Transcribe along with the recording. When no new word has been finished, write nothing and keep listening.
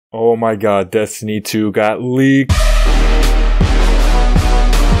Oh my god, Destiny 2 got leaked.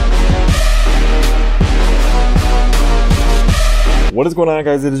 What is going on,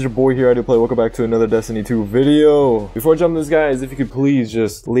 guys? It is your boy here, iDeaLPlay. Welcome back to another Destiny 2 video. Before I jump into this, guys, if you could please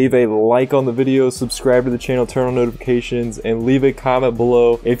just leave a like on the video, subscribe to the channel, turn on notifications, and leave a comment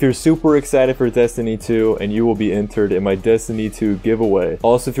below if you're super excited for Destiny 2, and you will be entered in my Destiny 2 giveaway.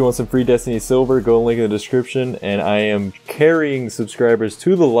 Also, if you want some free Destiny Silver, go and link in the description, and I am carrying subscribers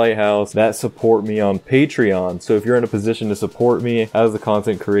to the Lighthouse that support me on Patreon. So if you're in a position to support me as a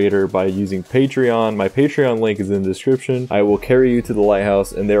content creator by using Patreon, my Patreon link is in the description. I will carry you to the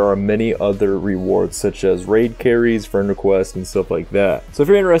Lighthouse, and there are many other rewards such as raid carries, friend requests, and stuff like that. So if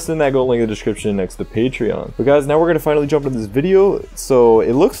you're interested in that, go link in the description next to Patreon. But guys, now we're gonna finally jump into this video. So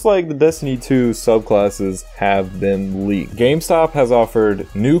it looks like the Destiny 2 subclasses have been leaked. GameStop has offered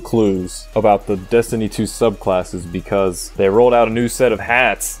new clues about the Destiny 2 subclasses because they rolled out a new set of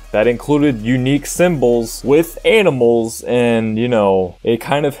hats that included unique symbols with animals, and you know, it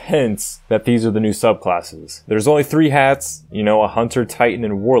kind of hints that these are the new subclasses. There's only 3 hats, you know, a hunter, titan,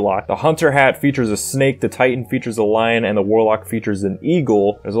 and warlock. The hunter hat features a snake, the titan features a lion, and the warlock features an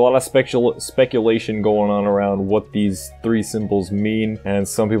eagle. There's a lot of speculation going on around what these 3 symbols mean, and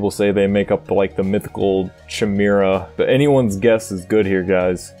some people say they make up the mythical chimera, but anyone's guess is good here,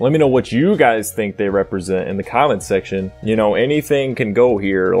 guys. Let me know what you guys think they represent in the comment section. You know, anything can go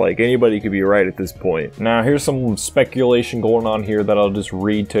here. Like, anybody could be right at this point. Now, here's some speculation going on here that I'll just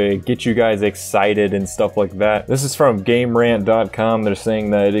read to get you guys excited and stuff like that. This is from GameRant.com. They're saying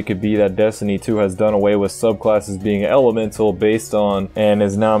that it could be that Destiny 2 has done away with subclasses being elemental based on, and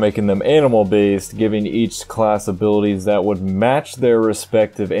is now making them animal based, giving each class abilities that would match their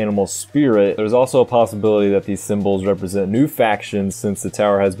respective animal spirit. There's also a possibility that these symbols represent new factions since the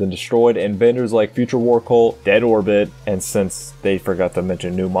tower has been destroyed, and vendors like Future War Cult, Dead Orbit, and since they forgot to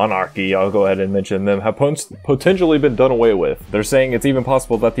mention New Monarchy, I'll go ahead and mention them, have potentially been done away with. They're saying it's even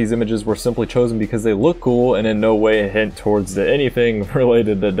possible that these images were simply chosen because they look cool and in no way hint towards anything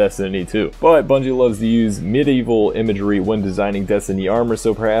related to Destiny 2. But Bungie loves to use medieval imagery when designing Destiny armor,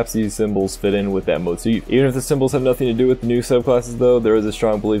 so perhaps these symbols fit in with that motif. Even if the symbols have nothing to do with the new subclasses though, there is a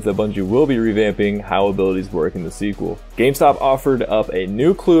strong belief that Bungie will be revamping how abilities work in the sequel. GameStop offered up a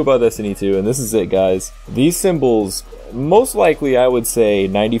new clue about Destiny 2, and this is it, guys. These symbols, most likely, I would say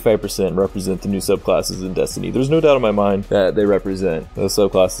 95% represent the new subclasses in Destiny. There's no doubt in my mind that they represent those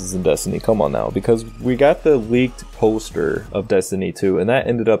subclasses in Destiny. Come on now, because we got the leaked poster of Destiny 2, and that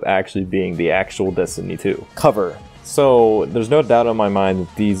ended up actually being the actual Destiny 2 cover. So there's no doubt in my mind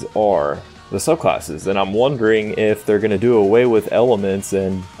that these are the subclasses, and I'm wondering if they're going to do away with elements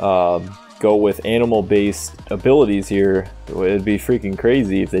and go with animal-based abilities here. It'd be freaking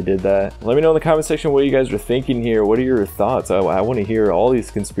crazy if they did that. Let me know in the comment section what you guys are thinking here. What are your thoughts? I want to hear all these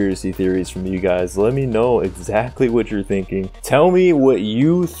conspiracy theories from you guys. Let me know exactly what you're thinking. Tell me what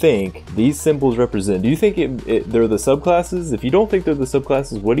you think these symbols represent. Do you think they're the subclasses? If you don't think they're the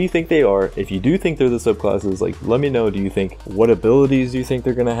subclasses, what do you think they are? If you do think they're the subclasses, like, let me know. Do you think, what abilities do you think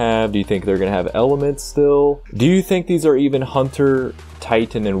they're gonna have? Do you think they're gonna have elements still? Do you think these are even hunter,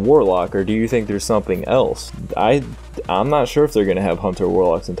 titan, and warlock, or do you think there's something else? I'm not sure if they're gonna have hunter,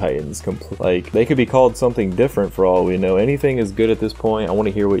 warlocks, and titans. Like, they could be called something different for all we know. Anything is good at this point. I want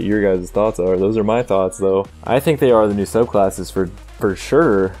to hear what your guys' thoughts are. Those are my thoughts, though. I think they are the new subclasses for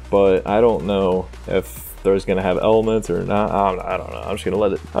sure, but I don't know if there's gonna have elements or not. I don't know. I'm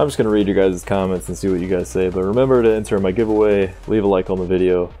just gonna read your guys' comments and see what you guys say. But remember to enter my giveaway, leave a like on the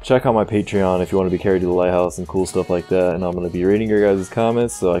video, check out my Patreon if you want to be carried to the Lighthouse and cool stuff like that. And I'm gonna be reading your guys'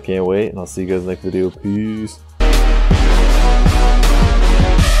 comments, so I can't wait. And I'll see you guys in the next video. Peace.